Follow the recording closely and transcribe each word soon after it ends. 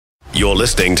You're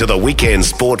listening to the Weekend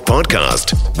Sport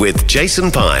Podcast with Jason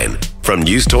Pine from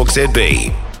News Talk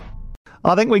ZB.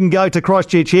 I think we can go to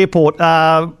Christchurch Airport.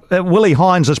 Willi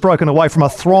Heinz has broken away from a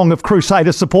throng of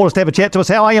Crusaders supporters to have a chat to us.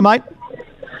 How are you, mate?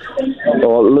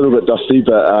 Well, a little bit dusty,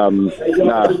 but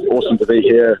awesome to be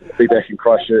here, be back in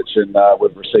Christchurch, and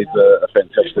we've received a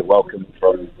fantastic welcome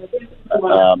from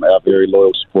our very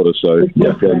loyal supporters, so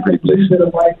yeah, feeling pretty blessed.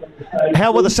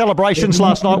 How were the celebrations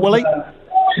last night, Willi?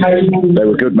 They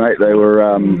were good, mate. They were,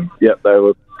 they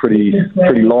were pretty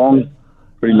long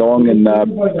and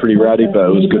pretty rowdy, but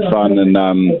it was good fun, and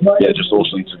just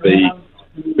awesome to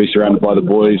be surrounded by the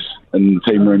boys in the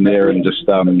team room there and just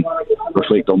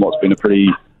reflect on what's been a pretty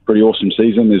awesome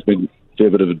season. There's been a fair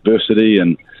bit of adversity,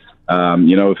 and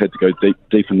we've had to go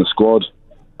deep in the squad,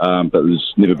 but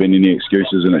there's never been any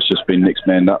excuses, and it's just been next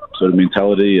man up sort of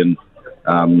mentality, and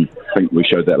I think we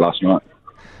showed that last night.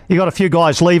 You got a few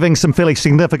guys leaving, some fairly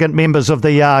significant members of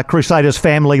the Crusaders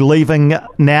family leaving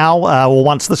now, or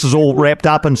once this is all wrapped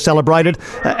up and celebrated.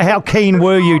 How keen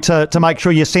were you to make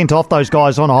sure you sent off those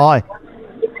guys on a high?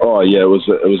 Oh yeah, it was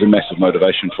a massive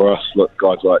motivation for us. Look,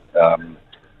 guys like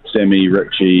Sammy,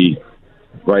 Richie,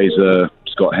 Razor,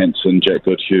 Scott Hansen, Jack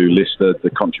Goodhue, Lester,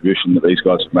 the contribution that these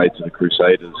guys have made to the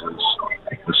Crusaders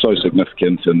is so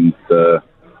significant, and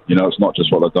it's not just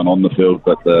what they've done on the field,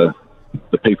 but the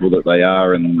people that they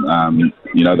are, and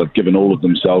they've given all of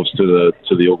themselves to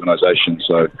the organisation.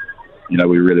 So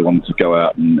we really wanted to go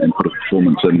out and put a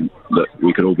performance in that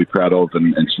we could all be proud of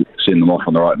and send them off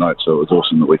on the right note. So it was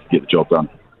awesome that we could get the job done.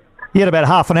 You had about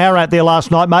half an hour out there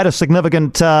last night, mate, a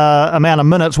significant amount of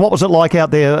minutes. What was it like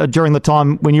out there during the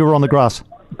time when you were on the grass?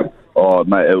 Oh,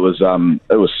 mate, it was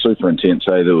super intense.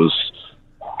 There was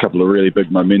a couple of really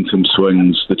big momentum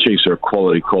swings. The Chiefs are a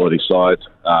quality side,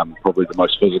 probably the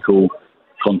most physical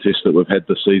contest that we've had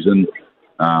this season.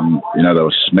 They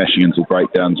were smashing into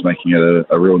breakdowns, making it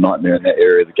a real nightmare in that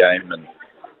area of the game.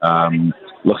 And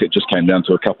look, it just came down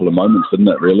to a couple of moments, didn't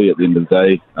it, really, at the end of the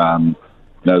day?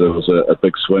 There was a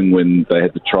big swing when they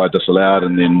had the try disallowed,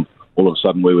 and then all of a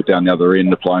sudden we were down the other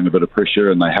end applying a bit of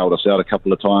pressure, and they held us out a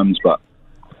couple of times. But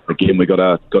again, we got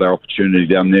our opportunity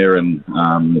down there, and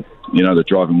the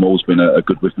driving maul's been a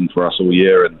good weapon for us all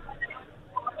year. And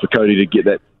for Cody to get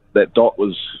that dot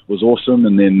was awesome.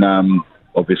 And then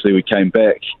obviously we came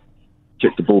back,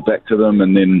 kicked the ball back to them,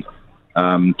 and then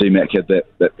D-Mac had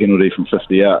that penalty from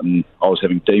 50 out, and I was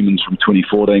having demons from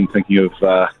 2014 thinking of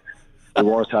the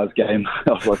Waratahs game.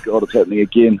 I was like, God, it's happening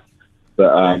again.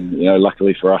 But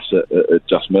luckily for us, it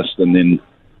just missed, and then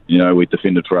we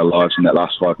defended for our lives in that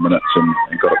last 5 minutes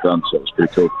and got it done. So it was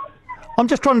pretty cool. I'm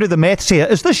just trying to do the maths here.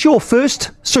 Is this your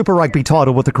first Super Rugby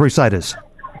title with the Crusaders?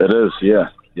 It is, yeah.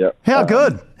 How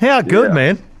good? How good,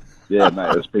 man? Yeah,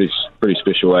 mate, it was pretty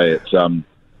special. It's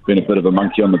been a bit of a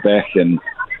monkey on the back, and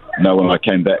when I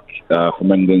came back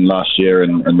from England last year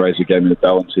and Razor gave me the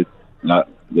bell and said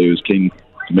he was keen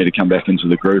for me to come back into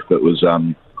the group, it was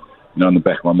in the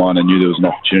back of my mind I knew there was an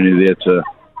opportunity there to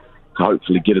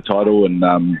hopefully get a title, and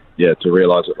to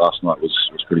realise it last night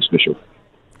was pretty special.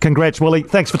 Congrats, Willi.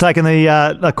 Thanks for taking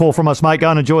the call from us, mate. Go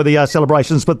and enjoy the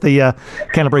celebrations with the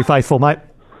Canterbury faithful, mate.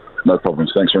 No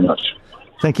problems. Thanks very much.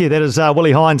 Thank you. That is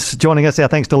Willi Heinz joining us. Our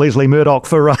thanks to Leslie Murdoch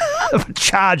for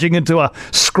charging into a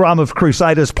scrum of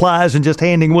Crusaders players and just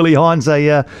handing Willi Heinz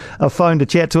a phone to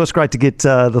chat to us. Great to get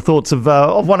the thoughts of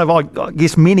one of, I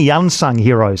guess, many unsung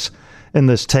heroes in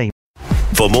this team.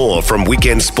 For more from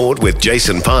Weekend Sport with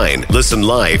Jason Pine, listen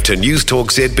live to News Talk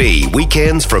ZB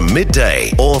weekends from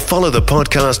midday or follow the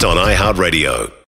podcast on iHeartRadio.